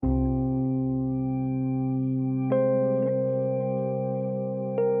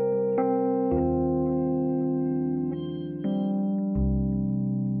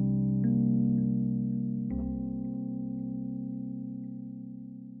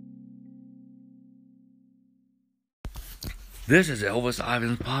This is Elvis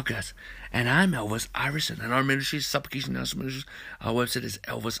Iverson's podcast, and I'm Elvis Iverson, and our ministry is Supplication National Ministries. Our website is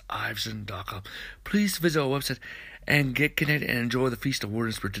elvisiverson.com. Please visit our website and get connected and enjoy the Feast of Word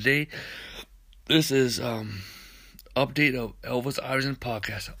and Spirit. Today, this is update of Elvis Iverson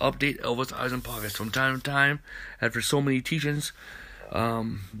podcast. Update Elvis Iverson podcast. From time to time, after so many teachings,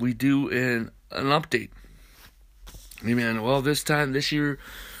 we do an update. Amen. Well, this year,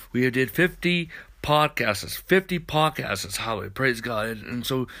 we did 50 podcasts, hallelujah, praise God. And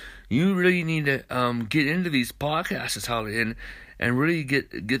so you really need to get into these podcasts, hallelujah, and really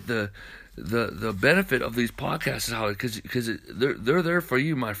get the benefit of these podcasts, hallelujah, because they're there for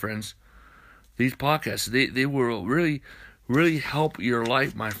you, my friends. These podcasts, they will really help your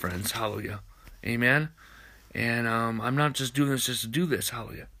life, my friends, hallelujah, amen. And I'm not just doing this just to do this,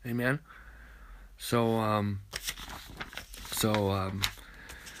 hallelujah, amen. So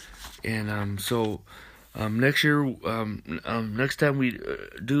next year, next time we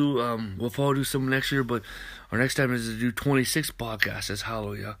do, we'll probably do some next year, but our next time is to do 26 podcasts,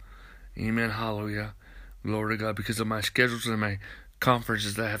 hallelujah, amen, hallelujah, glory to God, because of my schedules and my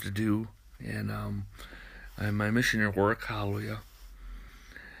conferences that I have to do, and my missionary work, hallelujah,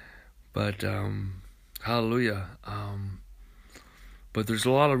 but, hallelujah, but there's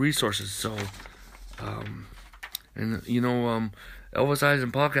a lot of resources, so, and, Elvis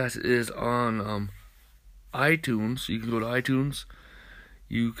Iverson Podcast is on iTunes. You can go to iTunes.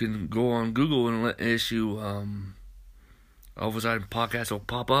 You can go on Google and issue Elvis Iverson Podcast. Will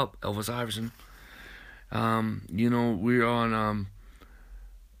pop up, Elvis Iverson. We're on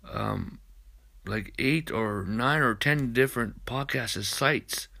like 8 or 9 or 10 different podcast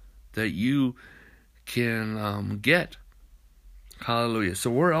sites that you can get. Hallelujah.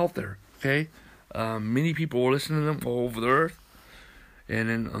 So we're out there, okay? Many people are listening to them all over the earth. And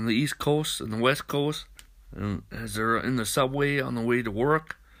then on the East Coast and the West Coast, and as they're in the subway on the way to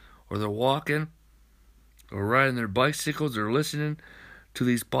work, or they're walking, or riding their bicycles, they're listening to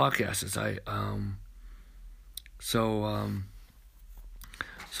these podcasts. So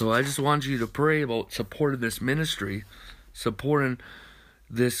I just want you to pray about supporting this ministry, supporting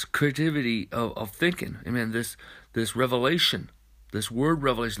this creativity of thinking. Amen. This revelation, this word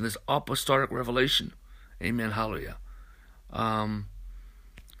revelation, this apostolic revelation. Amen. Hallelujah.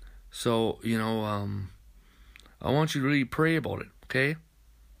 So, I want you to really pray about it, okay?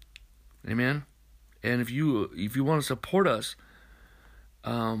 Amen? And if you want to support us,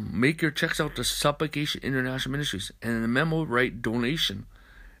 make your checks out to Supplication International Ministries. And in the memo, write donation.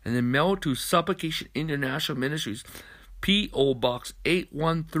 And then mail to Supplication International Ministries, P.O. Box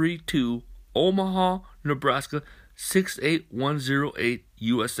 8132, Omaha, Nebraska, 68108,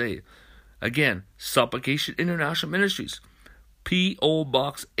 USA. Again, Supplication International Ministries, P.O.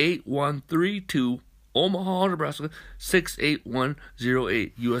 Box 8132, Omaha, Nebraska,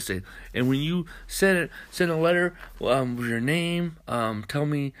 68108, USA. And when you send a letter with your name, tell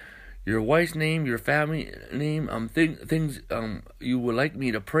me your wife's name, your family name, things you would like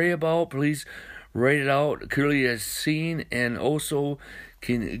me to pray about. Please write it out clearly as seen, and also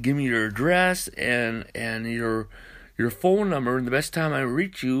can give me your address and your phone number and the best time I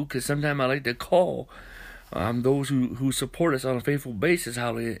reach you, because sometimes I like to call those who support us on a faithful basis,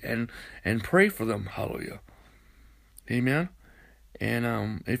 hallelujah, and pray for them, hallelujah, amen.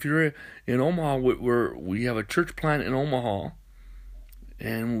 And if you're in Omaha, we have a church plant in Omaha,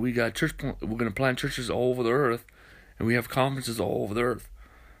 and we got we're going to plant churches all over the earth, and we have conferences all over the earth,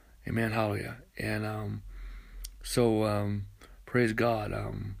 amen, hallelujah. And praise God.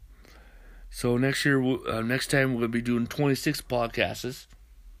 So next year, next time we're going to be doing 26 podcasts.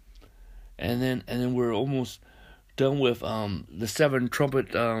 And then we're almost done with the 7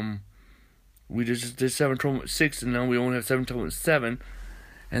 trumpet. We just did 7 trumpet 6, and now we only have 7 trumpet 7.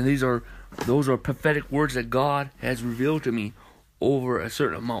 And those are prophetic words that God has revealed to me over a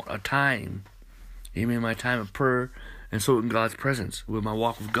certain amount of time. Amen. My time of prayer, and so in God's presence with my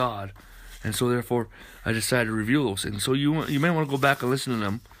walk with God. And so therefore, I decided to reveal those things. So you may want to go back and listen to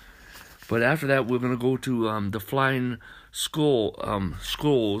them. But after that, we're going to go to the Flying Skulls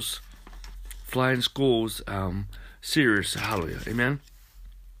series, hallelujah, amen,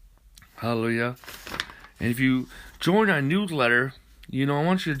 hallelujah. And if you join our newsletter, I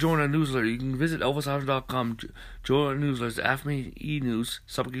want you to join our newsletter. You can visit elvisiverson.com, join our newsletter, it's AFME E-News,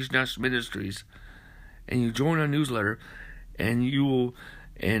 Supplication National Ministries, and you join our newsletter, and you'll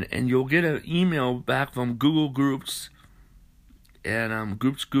get an email back from Google Groups, and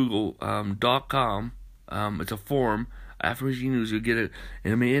groupsgoogle.com. It's a forum. affirmation emails. You'll get it,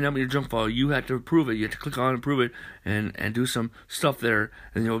 and it may end up in your junk file. You have to approve it. You have to click on approve it and do some stuff there,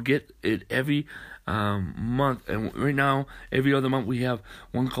 and you'll get it every month. And right now, every other month, we have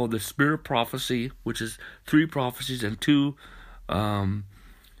one called the Spirit Prophecy, which is 3 prophecies and 2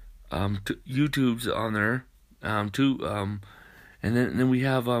 YouTubes on there. And then we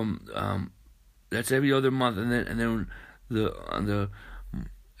have that's every other month, and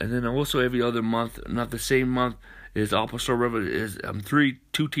then also every other month, not the same month, is Apostolic Revelation, is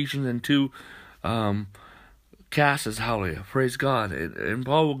 2 teachings and 2 casts. Hallelujah, praise God. And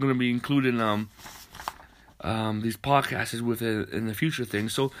Paul, we're going to be including these podcasts with it in the future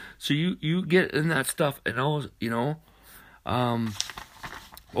things. So you get in that stuff, and also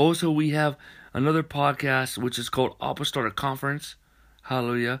also we have another podcast which is called Apostolic Conference.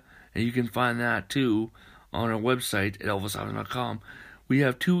 Hallelujah. And you can find that too on our website at elvisiverson.com. We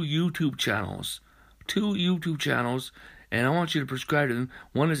have 2 YouTube channels. And I want you to subscribe to them.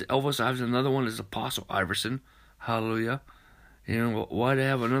 One is Elvis Iverson, another one is Apostle Iverson. Hallelujah. Why do I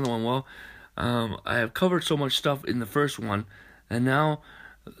have another one? Well, I have covered so much stuff in the first one, and now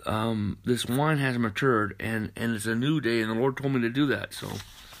this wine has matured, and it's a new day, and the Lord told me to do that. So,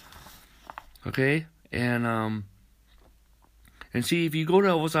 okay, and see, if you go to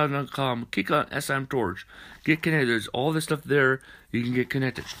elvisiverson.com, click on SM Torch, get connected. There's all this stuff there. You can get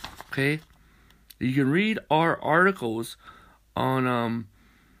connected. Okay, you can read our articles on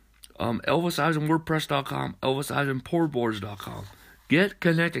ElvisIversonWordPress.com, ElvisIversonPourboards.com. Get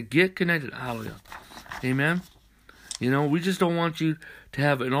connected. Hallelujah, amen. We just don't want you to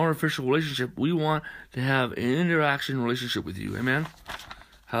have an artificial relationship. We want to have an interaction relationship with you, amen.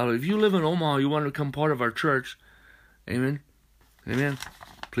 Hallelujah. If you live in Omaha, you want to become part of our church, amen. Amen.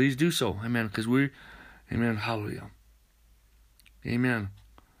 Please do so. Amen. Because amen. Hallelujah. Amen.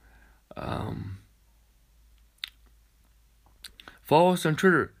 Follow us on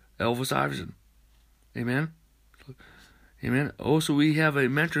Twitter, Elvis Iverson. Amen. Amen. Also, we have a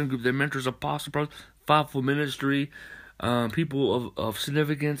mentoring group that mentors apostles, fivefold ministry, people of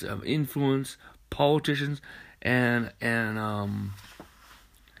significance, of influence, politicians, and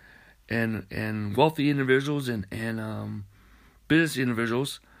wealthy individuals and business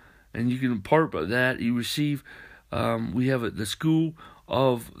individuals, and you can part of that. You receive. We have the School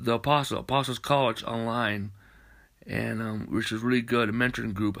of the Apostles College online, and which is really good. A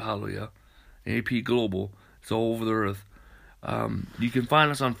mentoring group. Hallelujah. AP Global. It's all over the earth. You can find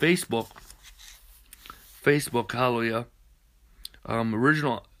us on Facebook. Hallelujah.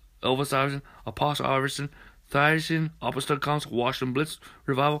 Original Elvis Iverson, Apostle Iverson, Thyatira Apostolic Council, Washington Blitz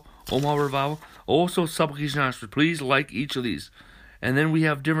Revival, Omaha Revival, also Supplication National. Please like each of these. And then we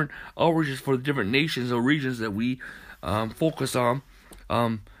have different outreaches for the different nations or regions that we focus on.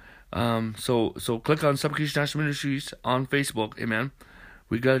 So click on Supplication National Ministries on Facebook, amen.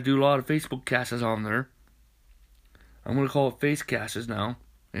 We got to do a lot of Facebook casts on there. I'm going to call it face casts now,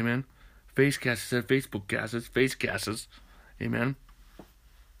 amen. Face casts instead of Facebook casts, it's face casts, amen.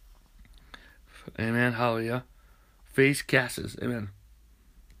 Amen, hallelujah. Face casts, amen.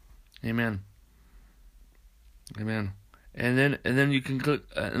 Amen. Amen. And then you can click,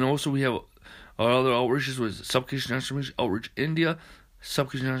 and also we have our other outreaches with Supplication National Ministries Outreach India,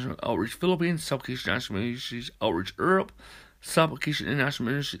 Supplication National Outreach Philippines, Supplication National Ministries Outreach Europe, Supplication International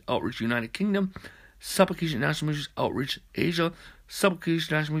Ministries Outreach United Kingdom, Supplication National Ministries Outreach Asia,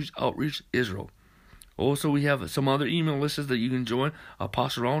 Supplication National Ministries Outreach Israel. Also, we have some other email lists that you can join: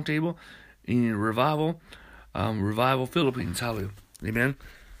 Apostle Roundtable, Indian Revival, Revival Philippines. Hallelujah, amen.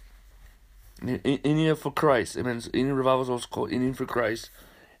 Indian for Christ, amen. Indian Revival is also called Indian for Christ.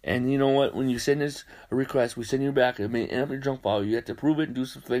 And you know what? When you send us a request, we send you back. It may end up in your junk file. You have to prove it and do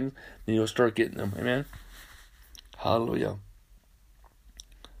some things, then you'll start getting them. Amen. Hallelujah.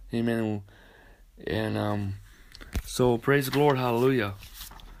 Amen. And so praise the Lord. Hallelujah.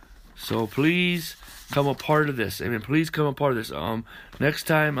 So please come a part of this. Amen. Please come a part of this. Next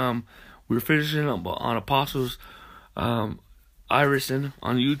time we're finishing up on Apostles Iverson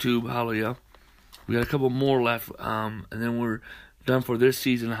on YouTube. Hallelujah. We got a couple more left. And then we're done for this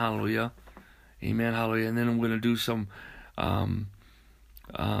season. Hallelujah. Amen. Hallelujah. And then I'm going to do some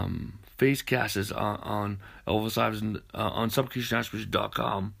face casts on Elvis Iverson on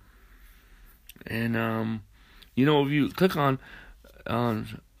supplicationnationalministries.com. And you know, if you click on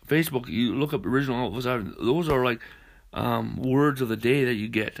Facebook, you look up original Elvis Iverson. Those are like words of the day that you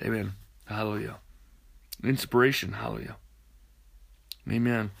get. Amen. Hallelujah. Inspiration. Hallelujah.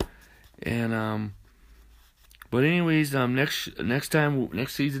 Amen. And but anyways, next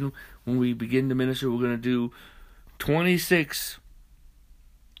season when we begin to minister, we're gonna do 26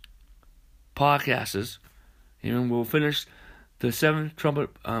 podcasts. And we'll finish the seventh trumpet,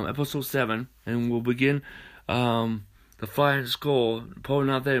 episode 7, and we'll begin the flying skull. Probably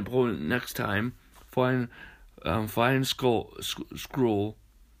not that, probably next time. Flying scroll.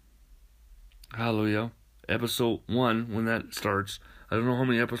 Hallelujah. Episode 1 when that starts. I don't know how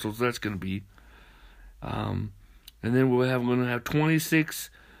many episodes that's going to be. And then we're going to have 26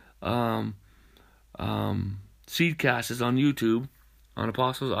 seed casts on YouTube on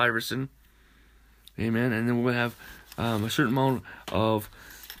Apostles Iverson. Amen. And then we'll have a certain amount of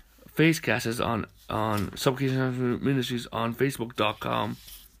face casts on Supplication Ministries on Facebook.com.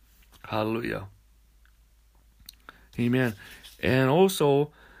 Hallelujah. Amen. And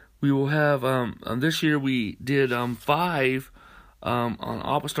also, we will have, this year we did 5 on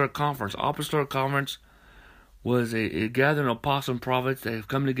Apostolic Conference. Apostolic Conference was a gathering of apostles and prophets that have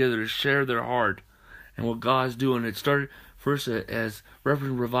come together to share their heart and what God's doing. It started first as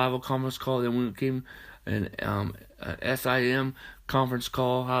Reverend Revival Conference Call, then when it came an SIM Conference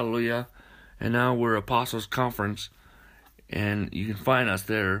Call, hallelujah, and now we're Apostles Conference, and you can find us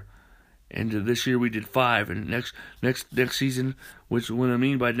there. And this year we did 5, and next season, which what I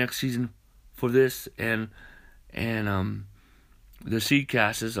mean by next season for this and the seed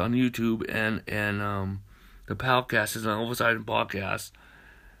casts is on YouTube and the Palcast is on Elvis Iverson podcast,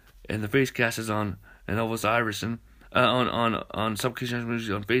 and the face cast is on Elvis Iverson on Supplication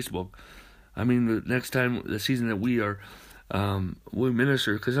Ministries on Facebook. I mean, the next time, the season that we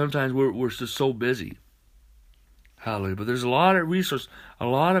minister, because sometimes we're just so busy. Hallelujah. But there's a lot of resources, a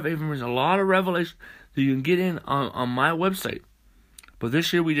lot of information, a lot of revelation that you can get in on my website. But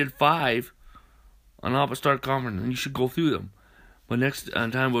this year we did 5 on Apostolic Conference, and you should go through them. But next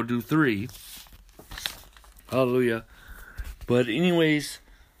time we'll do 3. Hallelujah. But anyways,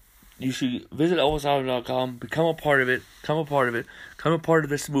 you should visit ElvisIverson.com, become a part of it, become a part of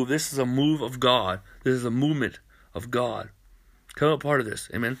this move. This is a move of God. This is a movement of God. Become a part of this.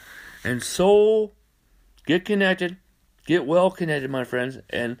 Amen. And so, get connected, get well connected, my friends,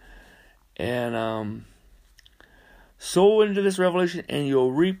 and sow into this revelation, and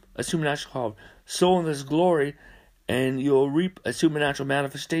you'll reap a supernatural harvest. Sow in this glory, and you'll reap a supernatural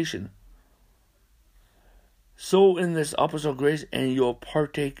manifestation. Sow in this apostolic grace, and you'll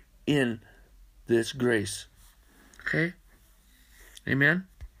partake in this grace. Okay? Amen?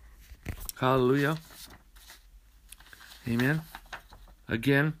 Hallelujah. Amen?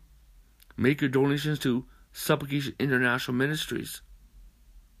 Again, make your donations to Supplication International Ministries.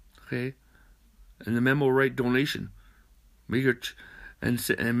 Okay? And the memo write donation. Make your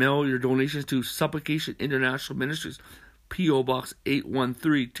and mail your donations to Supplication International Ministries, P.O. Box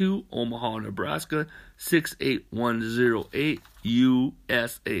 8132, Omaha, Nebraska 68108,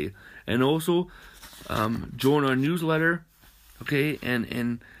 USA. And also join our newsletter. Okay,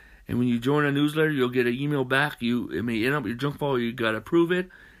 and when you join our newsletter, you'll get an email back. It may end up your junk file. You gotta approve it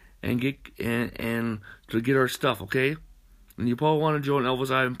and get and to get our stuff. Okay, and you probably want to join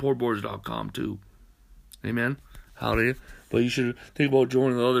ElvisIverson.com too. Amen. Hallelujah. But you should think about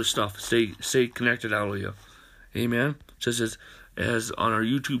joining the other stuff. Stay connected. Hallelujah. Amen. Just as on our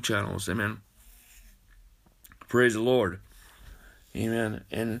YouTube channels. Amen. Praise the Lord. Amen.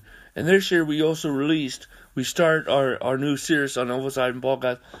 And this year we also we start our new series on Elvis Iverson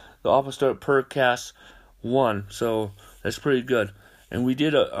podcast, the Apostolic Prayer Cast 1. So that's pretty good. And we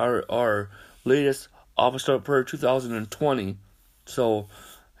did our latest Apostolic Prayer 2020. So,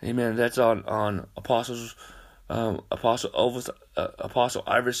 amen. That's on Apostle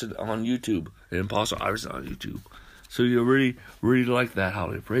Iverson on YouTube, and Apostle Iverson on YouTube. So you really like that.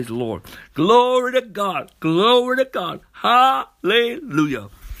 Hallelujah. Praise the Lord. Glory to God. Glory to God. Hallelujah.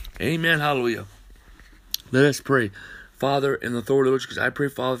 Amen. Hallelujah. Let us pray. Father, in the authority of the Lord, because I pray,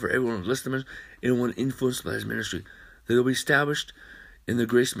 Father, for everyone listening, anyone influenced by His ministry, that they'll be established in the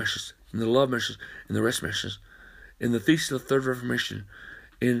grace messages, in the love messages, in the rest messages, in the thesis of the Third Reformation,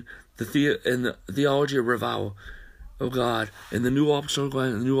 in the theology of revival, oh God, in the new apostolic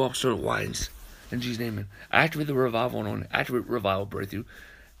wine, and the new apostolic wines. In Jesus' name, amen. Activate the revival anointing. Activate revival breakthrough.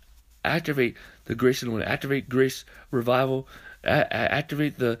 Activate the grace anointing. Activate grace revival.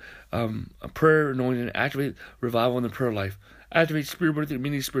 Activate the prayer anointing. Activate revival in the prayer life. Activate spirit breakthrough,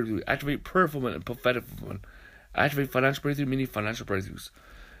 meaning spirit breakthrough. Activate prayer fulfillment and prophetic fulfillment. Activate financial breakthrough, meaning financial breakthroughs.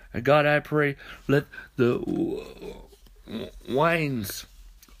 And God, I pray, let the wines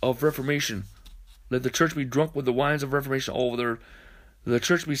of Reformation, let the church be drunk with the wines of Reformation all over the earth. Let the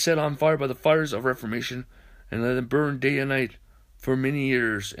church be set on fire by the fires of Reformation, and let them burn day and night for many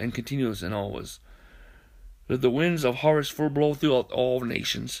years and continuous and always. Let the winds of harvest blow throughout all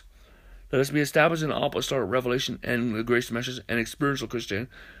nations. Let us be established in apostolic revelation and the grace message and experiential Christianity.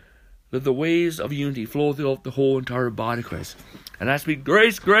 Let the waves of unity flow throughout the whole entire body of Christ. And I speak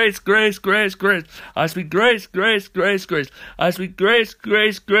grace, grace, grace, grace, grace. I speak grace, grace, grace, grace. I speak grace,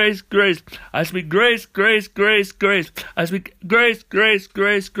 grace, grace, grace. I speak grace, grace, grace, grace. I speak grace, grace,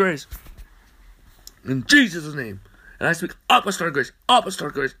 grace, grace. In Jesus' name. And I speak apostolic grace,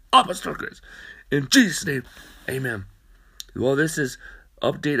 apostolic grace, apostolic grace. In Jesus' name. Amen. Well, this is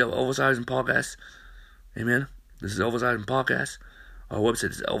update of Elvis Eisen Podcast. Amen. This is Elvis Eisen Podcast. Our website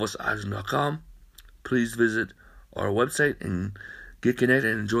is elviseisen.com. Please visit our website and get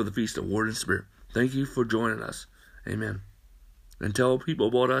connected and enjoy the feast of Word and Spirit. Thank you for joining us. Amen. And tell people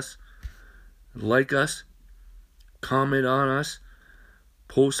about us. Like us. Comment on us.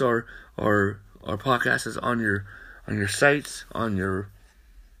 Post our podcasts on your sites, on your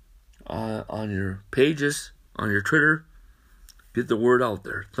pages, on your Twitter. Get the word out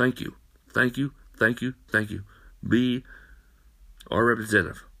there. Thank you. Thank you. Thank you. Thank you. Be our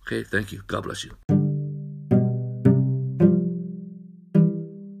representative. Okay, thank you. God bless you.